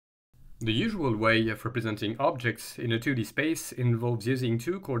The usual way of representing objects in a 2D space involves using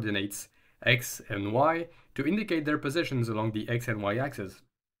two coordinates, x and y, to indicate their positions along the x and y axes.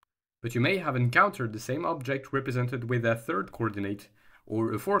 But you may have encountered the same object represented with a third coordinate,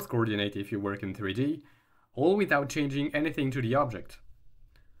 or a fourth coordinate if you work in 3D, all without changing anything to the object.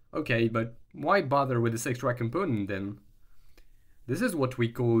 Okay, but why bother with this extra component then? This is what we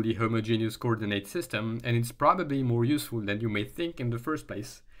call the homogeneous coordinate system, and it's probably more useful than you may think in the first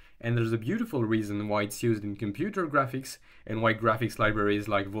place. And there's a beautiful reason why it's used in computer graphics and why graphics libraries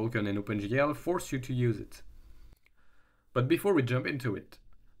like Vulkan and OpenGL force you to use it. But before we jump into it,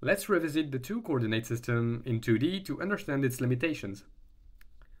 let's revisit the two coordinate system in 2D to understand its limitations.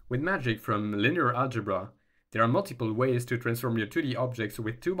 With magic from linear algebra, there are multiple ways to transform your 2D objects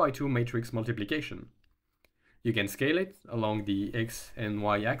with 2x2 matrix multiplication. You can scale it along the x and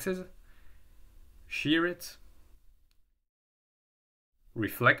y axes, shear it,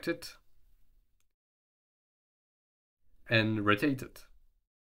 reflect it, and rotate it.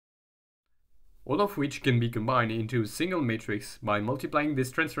 All of which can be combined into a single matrix by multiplying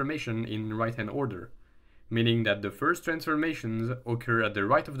this transformation in right-hand order, meaning that the first transformations occur at the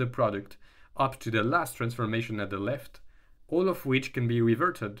right of the product up to the last transformation at the left, all of which can be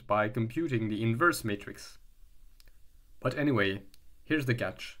reverted by computing the inverse matrix. But anyway, here's the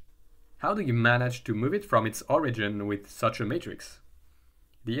catch. How do you manage to move it from its origin with such a matrix?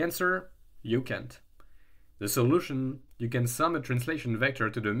 The answer? You can't. The solution? You can sum a translation vector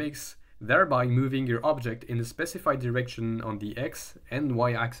to the mix, thereby moving your object in a specified direction on the x and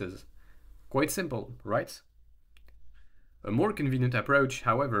y axes. Quite simple, right? A more convenient approach,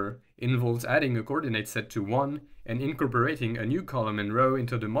 however, involves adding a coordinate set to 1 and incorporating a new column and row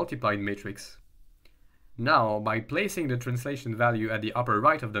into the multiplied matrix. Now, by placing the translation value at the upper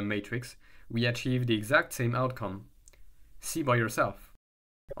right of the matrix, we achieve the exact same outcome. See by yourself.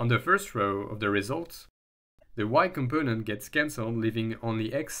 On the first row of the results, the y component gets cancelled, leaving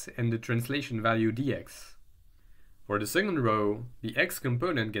only x and the translation value dx. For the second row, the x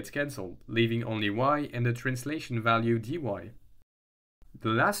component gets cancelled, leaving only y and the translation value dy. The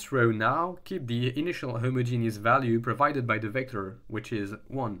last row now keeps the initial homogeneous value provided by the vector, which is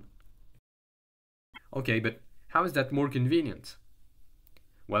 1. Okay, but how is that more convenient?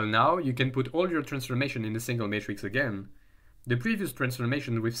 Well, now you can put all your transformation in a single matrix again. The previous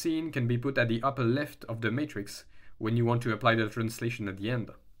transformation we've seen can be put at the upper left of the matrix when you want to apply the translation at the end.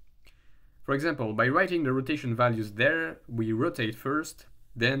 For example, by writing the rotation values there, we rotate first,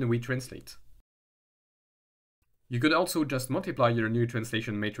 then we translate. You could also just multiply your new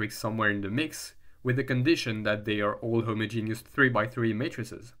translation matrix somewhere in the mix, with the condition that they are all homogeneous 3x3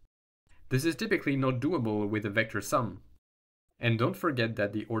 matrices. This is typically not doable with a vector sum. And don't forget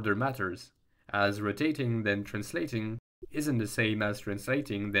that the order matters, as rotating then translating isn't the same as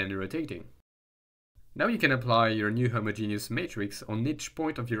translating then rotating. Now you can apply your new homogeneous matrix on each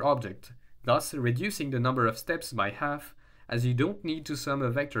point of your object, thus reducing the number of steps by half, as you don't need to sum a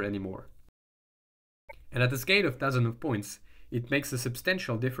vector anymore. And at a scale of thousands of points, it makes a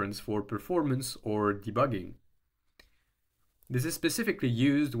substantial difference for performance or debugging. This is specifically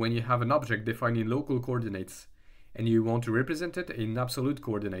used when you have an object defined in local coordinates, and you want to represent it in absolute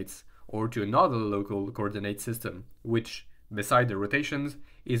coordinates, or to another local coordinate system, which, beside the rotations,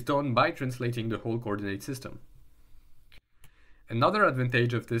 is done by translating the whole coordinate system. Another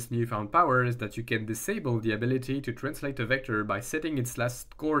advantage of this newfound power is that you can disable the ability to translate a vector by setting its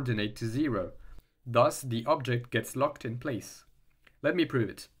last coordinate to 0. Thus, the object gets locked in place. Let me prove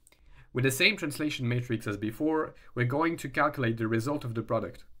it. With the same translation matrix as before, we're going to calculate the result of the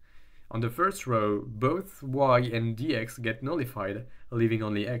product. On the first row, both y and dx get nullified, leaving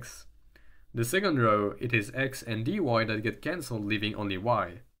only x. The second row, it is x and dy that get cancelled, leaving only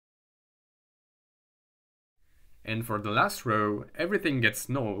y. And for the last row, everything gets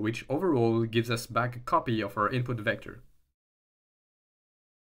null, which overall gives us back a copy of our input vector.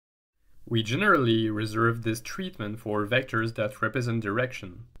 We generally reserve this treatment for vectors that represent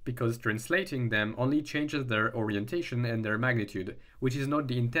direction, because translating them only changes their orientation and their magnitude, which is not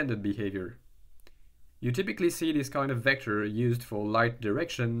the intended behavior. You typically see this kind of vector used for light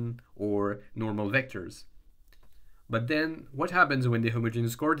direction or normal vectors. But then, what happens when the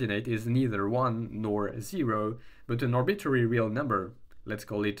homogeneous coordinate is neither 1 nor 0, but an arbitrary real number? Let's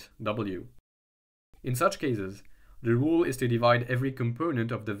call it w. In such cases, the rule is to divide every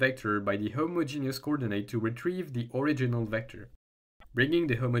component of the vector by the homogeneous coordinate to retrieve the original vector, bringing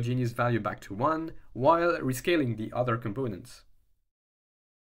the homogeneous value back to 1 while rescaling the other components.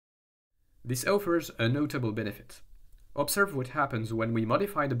 This offers a notable benefit. Observe what happens when we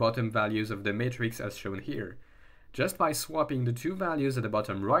modify the bottom values of the matrix as shown here. Just by swapping the two values at the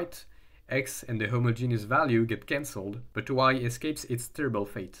bottom right x and the homogeneous value get cancelled, but y escapes its terrible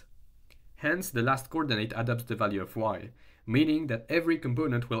fate. Hence, the last coordinate adopts the value of y, meaning that every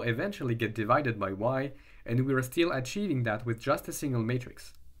component will eventually get divided by y, and we are still achieving that with just a single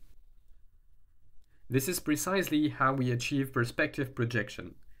matrix. This is precisely how we achieve perspective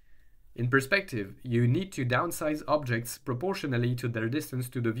projection. In perspective, you need to downsize objects proportionally to their distance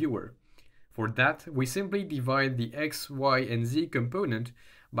to the viewer. For that, we simply divide the x, y, and z component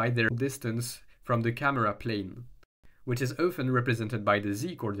by their distance from the camera plane, which is often represented by the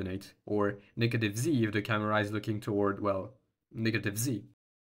z coordinate, or negative z if the camera is looking toward, well, negative z.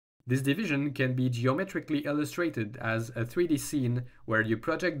 This division can be geometrically illustrated as a 3D scene where you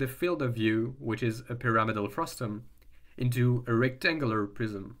project the field of view, which is a pyramidal frustum, into a rectangular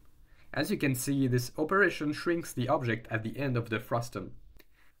prism. As you can see, this operation shrinks the object at the end of the frustum.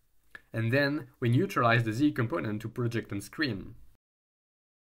 And then we neutralize the z component to project on screen.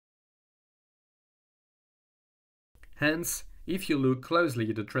 Hence, if you look closely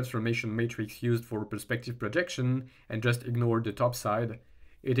at the transformation matrix used for perspective projection and just ignore the top side,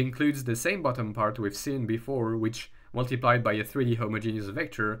 it includes the same bottom part we've seen before, which, multiplied by a 3D homogeneous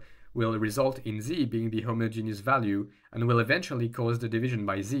vector, will result in z being the homogeneous value and will eventually cause the division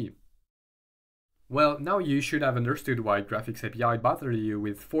by z. Well, now you should have understood why Graphics API bothered you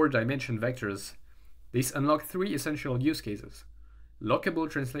with 4-dimension vectors. This unlocks 3 essential use cases: lockable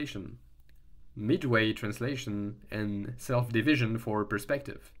translation, midway translation, and self-division for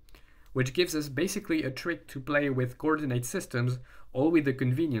perspective, which gives us basically a trick to play with coordinate systems, all with the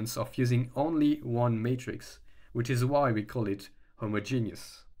convenience of using only one matrix, which is why we call it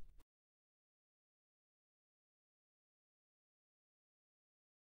homogeneous.